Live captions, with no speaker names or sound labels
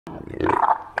Certainly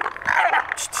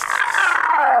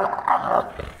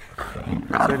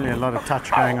a lot of touch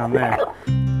going on there.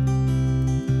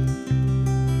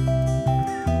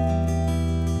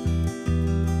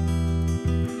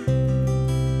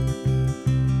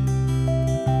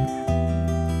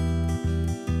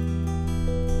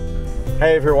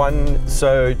 Hey everyone,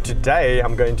 so today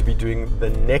I'm going to be doing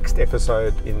the next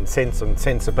episode in Sense and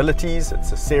Sensibilities.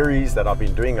 It's a series that I've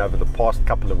been doing over the past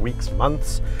couple of weeks,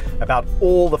 months, about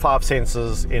all the 5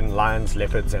 senses in lions,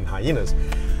 leopards and hyenas.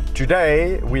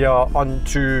 Today we are on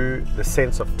to the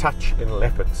sense of touch in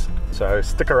leopards. So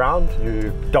stick around,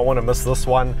 you don't want to miss this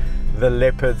one. The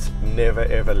leopards never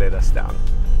ever let us down.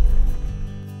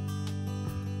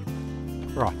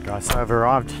 Right guys, so I've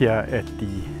arrived here at the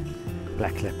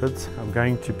black leopards. I'm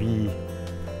going to be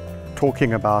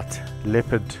talking about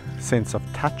leopard sense of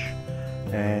touch,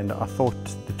 and I thought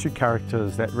the 2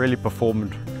 characters that really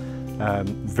performed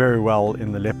very well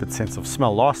in the leopard sense of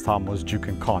smell last time was Duke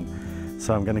and Khan.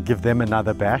 So I'm going to give them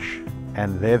another bash,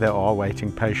 and there they are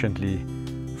waiting patiently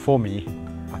for me.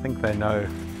 I think they know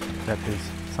that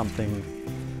there's something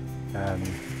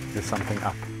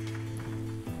up.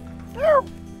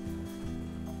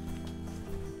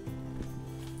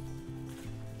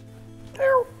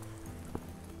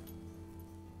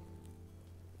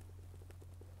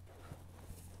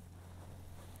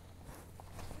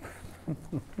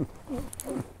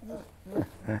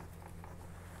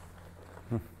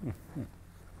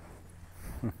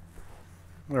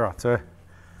 All right, so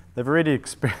they've already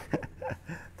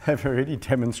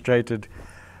demonstrated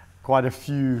quite a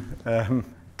few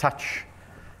touch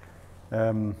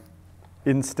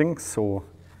instincts or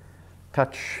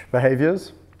touch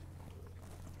behaviors.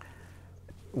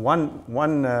 One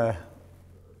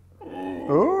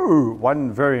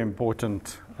very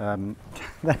important.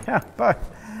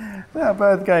 They are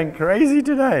both going crazy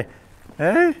today.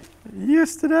 Hey,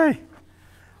 yesterday.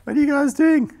 What are you guys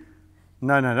doing?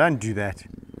 No, don't do that.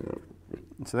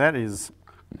 So that is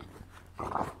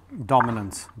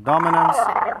dominance. Dominance.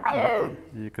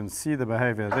 You can see the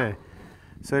behavior there.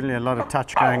 Certainly a lot of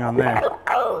touch going on there.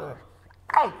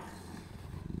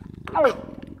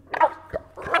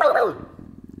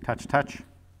 Touch, touch.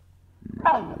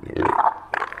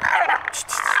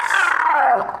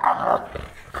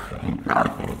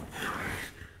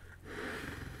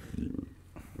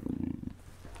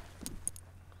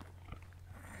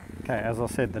 Okay, as I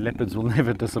said, the leopards will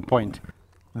never disappoint.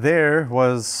 There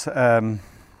was a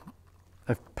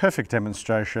perfect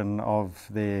demonstration of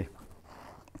their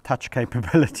touch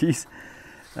capabilities.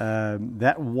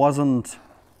 That wasn't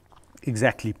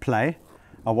exactly play.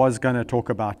 I was going to talk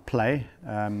about play,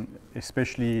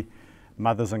 especially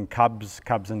mothers and cubs,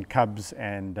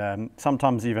 and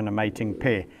sometimes even a mating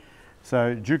pair.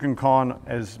 So Duke and Khan,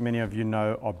 as many of you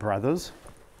know, are brothers.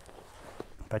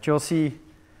 But you'll see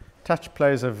touch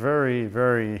plays a very,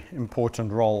 very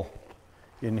important role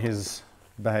in his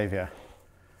behavior.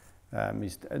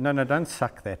 No, don't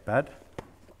suck that, bud. You're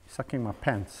sucking my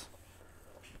pants.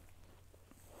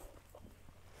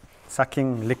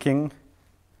 Sucking, licking,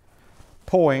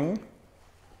 pawing,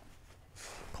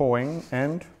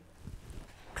 and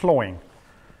clawing.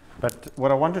 But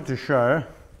what I wanted to show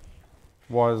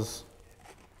was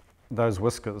those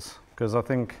whiskers, because I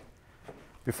think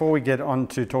before we get on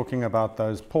to talking about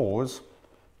those paws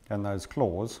and those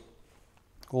claws,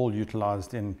 all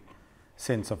utilized in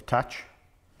sense of touch,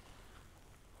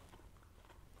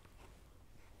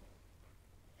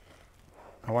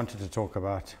 I wanted to talk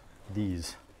about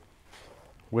these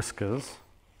whiskers,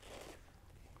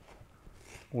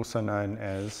 also known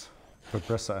as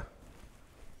vibrissae.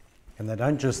 And they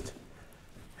don't just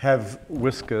have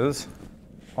whiskers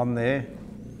on their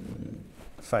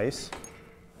face,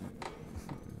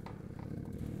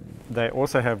 they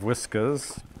also have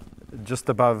whiskers just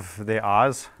above their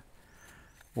eyes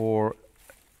or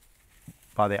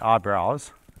by their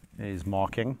eyebrows. Is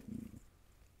marking,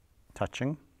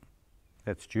 touching.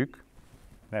 That's Duke,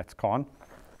 that's Khan.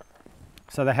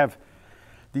 So they have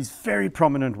these very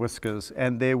prominent whiskers,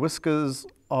 and their whiskers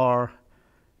are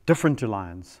different to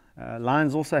lions.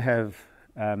 Lions also have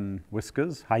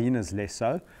whiskers, hyenas less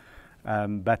so,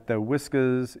 but the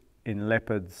whiskers in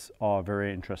leopards are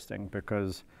very interesting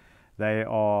because they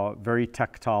are very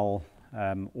tactile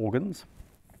organs,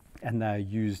 and they're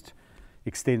used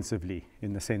extensively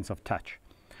in the sense of touch.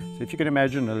 So if you can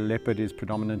imagine, a leopard is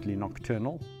predominantly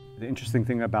nocturnal. The interesting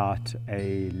thing about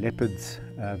a leopard's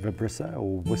vibrissae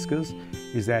or whiskers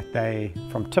is that they,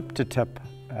 from tip to tip,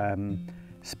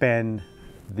 span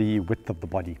the width of the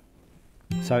body.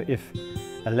 So if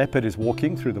a leopard is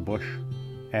walking through the bush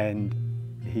and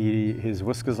his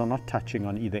whiskers are not touching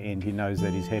on either end. He knows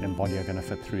that his head and body are going to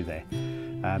fit through there,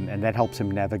 and that helps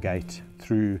him navigate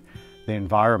through the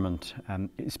environment,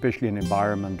 especially an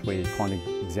environment where you can't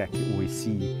exactly always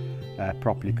see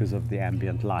properly because of the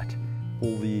ambient light.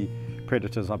 All the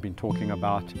predators I've been talking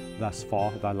about thus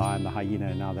far, the lion, the hyena,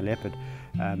 and now the leopard,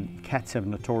 cats have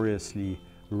notoriously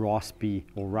raspy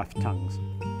or rough tongues.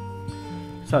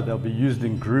 So they'll be used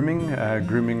in grooming,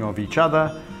 grooming of each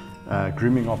other,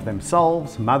 grooming of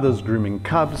themselves, mothers grooming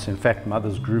cubs. In fact,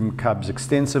 mothers groom cubs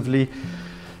extensively.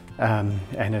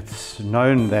 And it's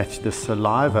known that the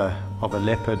saliva of a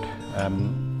leopard,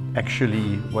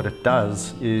 actually what it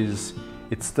does is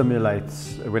it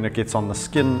stimulates, when it gets on the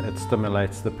skin, it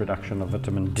stimulates the production of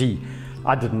vitamin D.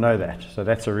 I didn't know that, so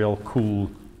that's a real cool,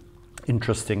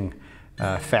 interesting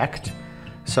fact.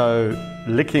 So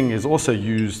licking is also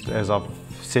used, as I've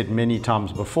said many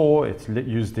times before, it's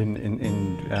used in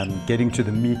getting to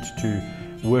the meat to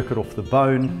work it off the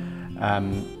bone.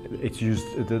 It's used,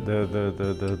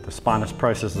 the spinous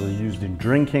processes are used in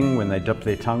drinking when they dip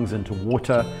their tongues into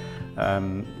water.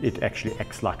 It actually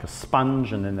acts like a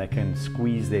sponge, and then they can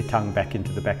squeeze their tongue back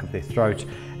into the back of their throat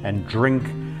and drink.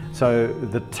 So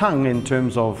the tongue, in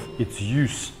terms of its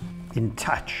use in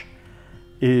touch,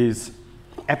 is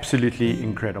absolutely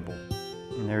incredible.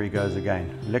 And there he goes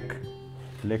again. Lick,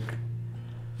 lick,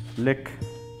 lick,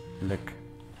 lick.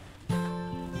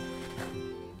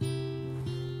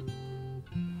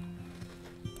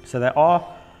 So they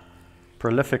are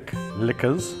prolific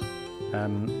lickers,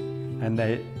 and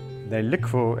they lick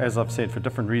for, as I've said, for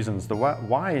different reasons. The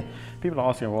why people are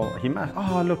asking, well, he must,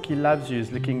 oh look, he loves you,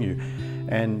 he's licking you.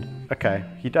 And okay,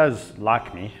 he does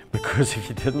like me, because if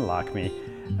he didn't like me,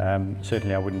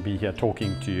 certainly I wouldn't be here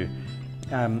talking to you.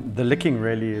 The licking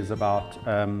really is about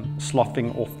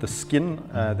sloughing off the skin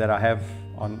that I have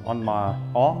on my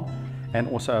arm, and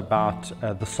also about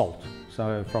the salt.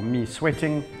 So from me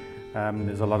sweating,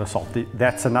 there's a lot of salt.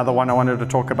 That's another one I wanted to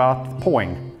talk about,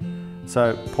 pawing.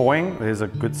 So pawing, there's a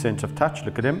good sense of touch.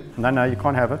 Look at him. No, you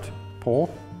can't have it. Paw,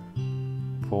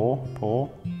 paw, paw,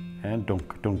 and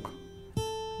dunk, dunk.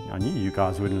 I knew you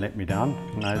guys wouldn't let me down.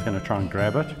 Now he's going to try and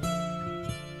grab it.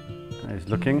 He's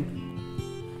looking.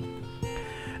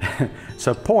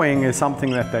 So pawing is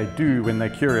something that they do when they're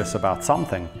curious about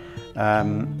something,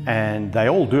 and they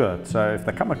all do it. So if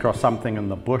they come across something in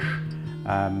the bush,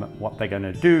 what they're going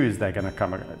to do is they're going to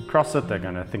come across it, they're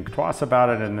going to think twice about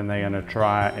it, and then they're going to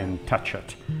try and touch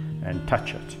it and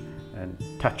touch it and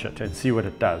touch it and see what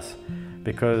it does,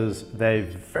 because they're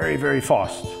very, very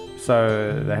fast.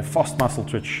 So they have fast muscle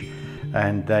twitch,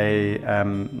 and they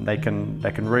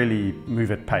can really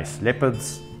move at pace.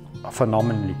 Leopards are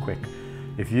phenomenally quick.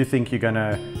 If you think you're going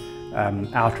to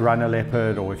outrun a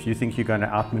leopard, or if you think you're going to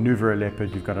outmaneuver a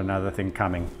leopard, you've got another thing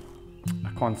coming.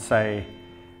 I can't say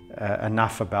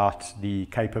enough about the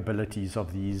capabilities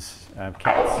of these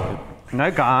cats. No,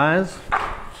 guys.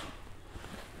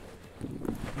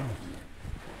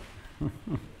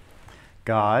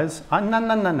 Guys,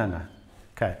 no.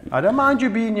 Okay, I don't mind you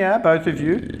being here, both of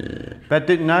you, but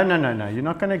no, you're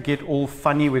not going to get all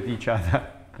funny with each other.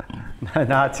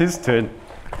 No, it's his turn.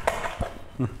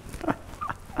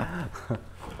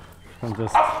 I'm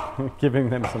just giving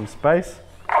them some space.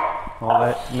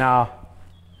 Now,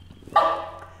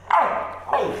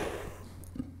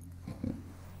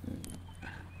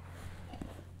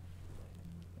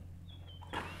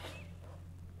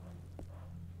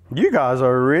 you guys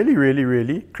are really, really,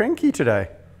 really cranky today,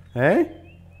 eh?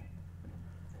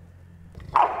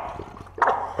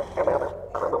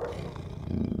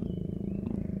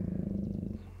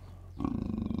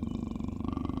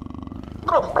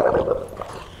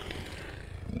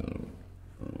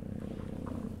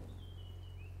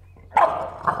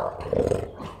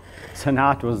 So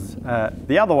now it was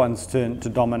the other one's turn to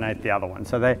dominate the other one.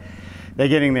 So they're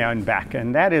getting their own back.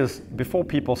 And that is, before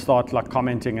people start like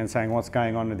commenting and saying what's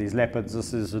going on with these leopards,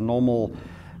 this is a normal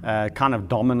kind of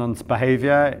dominance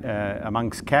behavior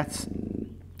amongst cats.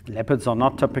 Leopards are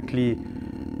not typically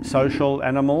social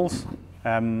animals.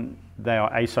 They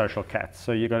are asocial cats.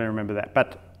 So you've got to remember that.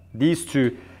 But these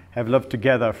two have lived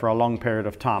together for a long period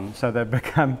of time. So they've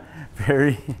become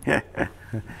very...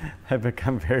 have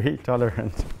become very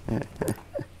tolerant. Do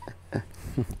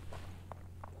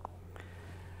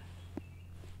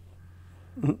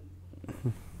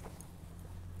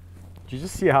you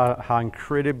just see how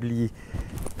incredibly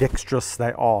dexterous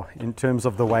they are in terms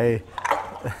of the way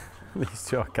these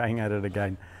two are going at it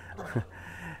again?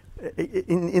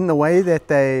 In the way that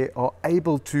they are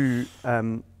able to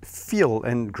feel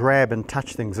and grab and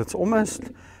touch things. It's almost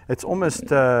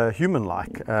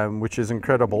human-like, which is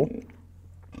incredible.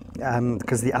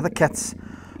 Because the other cats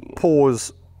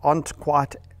paws aren't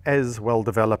quite as well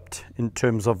developed in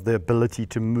terms of the ability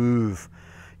to move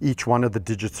each one of the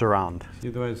digits around. See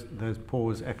those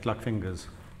paws act like fingers.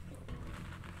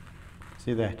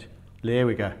 See that? There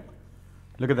we go.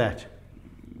 Look at that.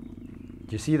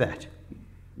 Do you see that?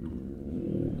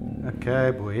 Okay,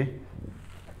 boy.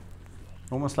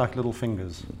 Almost like little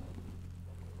fingers.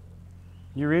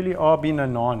 You really are being a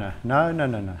nana. No, no,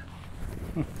 no, no.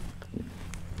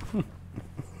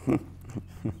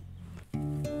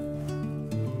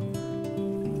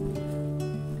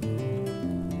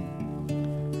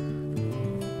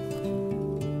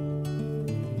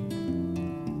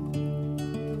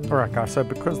 Alright guys, so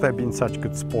because they've been such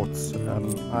good sports,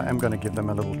 I am going to give them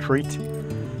a little treat.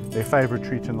 Their favourite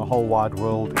treat in the whole wide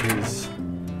world is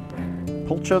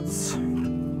pilchards.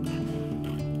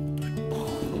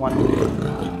 One.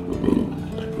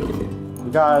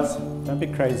 You guys, don't be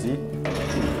crazy.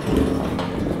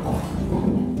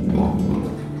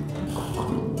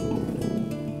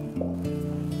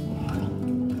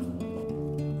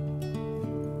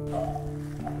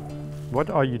 What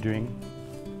are you doing?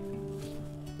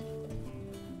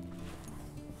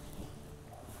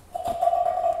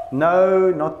 No,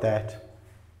 not that.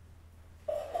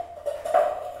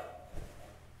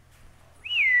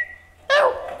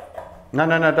 No,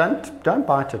 no, no, don't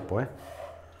bite it, boy. You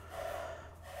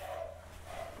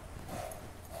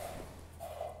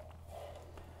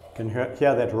can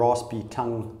hear that raspy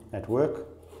tongue at work.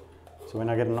 So when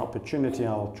I get an opportunity,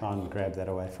 I'll try and grab that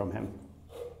away from him.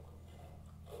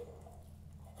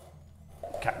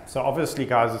 Okay, so obviously,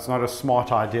 guys, it's not a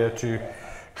smart idea to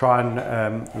try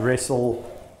and wrestle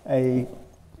a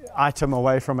item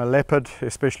away from a leopard,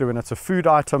 especially when it's a food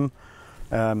item.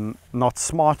 Not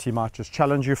smart, he might just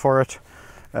challenge you for it.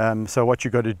 So what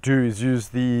you got to do is use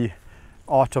the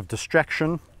art of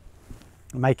distraction,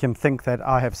 make him think that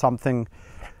I have something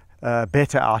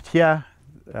better out here,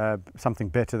 something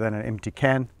better than an empty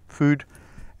can, food,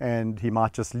 and he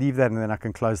might just leave that, and then I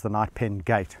can close the night pen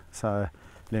gate. So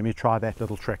let me try that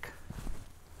little trick.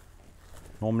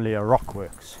 Normally a rock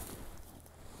works.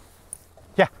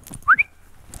 Yeah.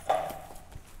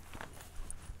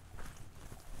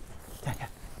 Yeah.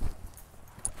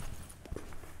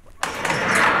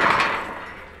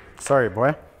 Sorry,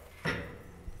 boy.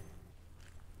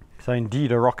 So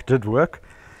indeed, a rock did work.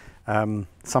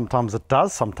 Sometimes it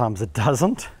does, sometimes it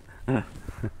doesn't.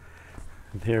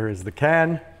 There is the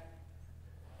can.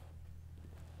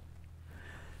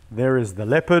 There is the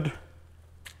leopard.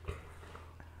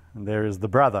 And there is the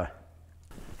brother.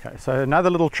 Okay, so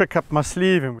another little trick up my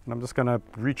sleeve, and I'm just going to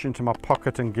reach into my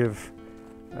pocket and give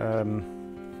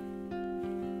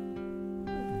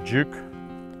Duke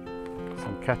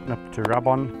some catnip to rub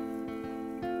on.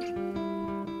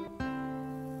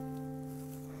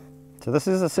 So this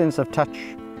is a sense of touch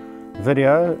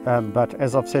video, but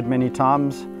as I've said many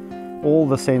times, all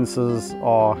the senses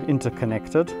are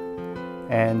interconnected,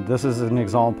 and this is an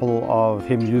example of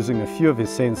him using a few of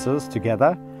his senses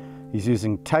together. He's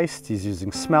using taste, he's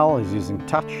using smell, he's using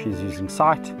touch, he's using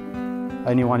sight.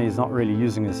 Only one he's not really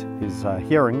using is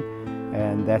hearing,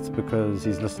 and that's because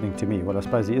he's listening to me. Well, I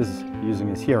suppose he is using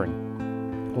his hearing.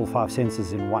 All 5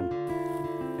 senses in one.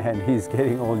 And he's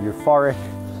getting all euphoric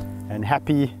and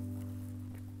happy,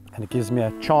 and it gives me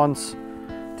a chance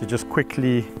to just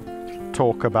quickly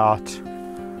talk about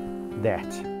that.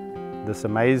 This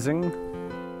amazing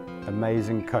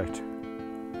coat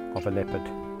of a leopard.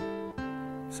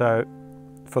 So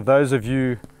for those of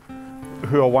you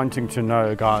who are wanting to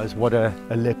know, guys, what a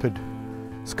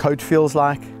leopard's coat feels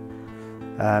like,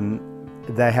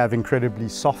 they have incredibly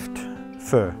soft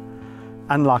fur,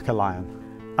 unlike a lion,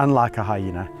 unlike a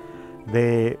hyena.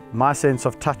 My sense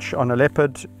of touch on a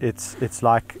leopard, it's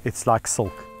like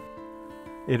silk.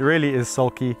 It really is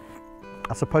silky.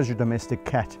 I suppose your domestic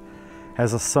cat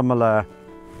has a similar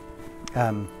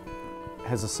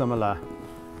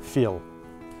feel.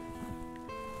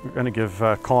 We're going to give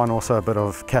Khan also a bit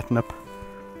of catnip,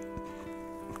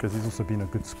 because he's also been a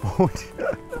good sport.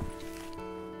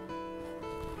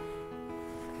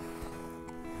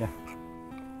 Yeah.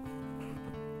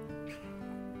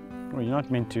 Well, you're not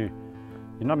meant to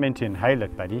inhale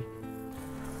it, buddy.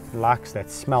 He likes that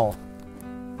smell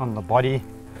on the body.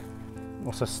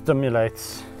 Also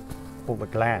stimulates all the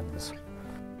glands.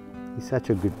 He's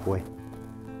such a good boy.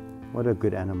 What a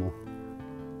good animal.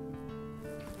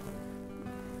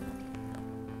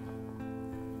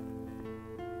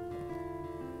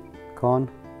 Khan,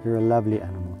 you're a lovely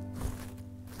animal.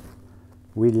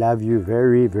 We love you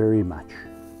very, very much.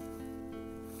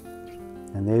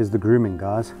 And there's the grooming,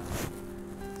 guys.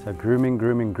 So grooming,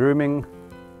 grooming, grooming.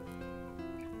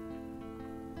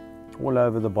 all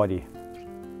over the body.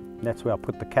 That's where I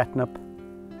put the catnip.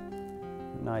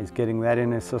 Now he's getting that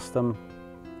in his system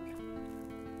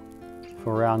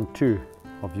for round 2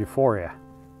 of Euphoria.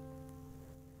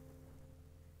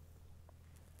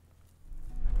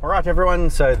 Alright everyone,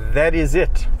 so that is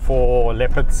it for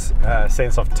leopards'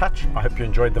 sense of touch. I hope you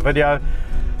enjoyed the video.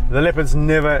 The leopards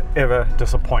never ever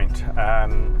disappoint.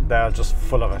 They are just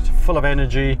full of it, full of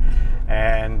energy,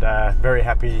 and very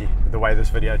happy the way this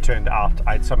video turned out.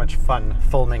 I had so much fun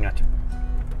filming it.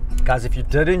 Guys, if you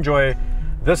did enjoy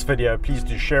this video, please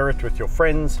do share it with your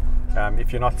friends.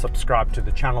 If you're not subscribed to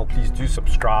the channel, please do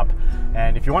subscribe.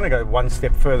 And if you want to go one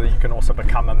step further, you can also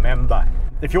become a member.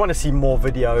 If you want to see more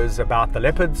videos about the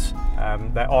leopards,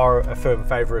 they are a firm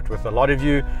favorite with a lot of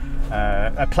you.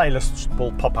 A playlist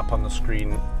will pop up on the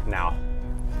screen now.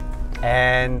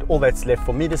 And all that's left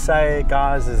for me to say,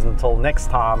 guys, is until next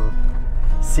time,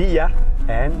 see ya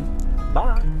and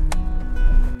bye.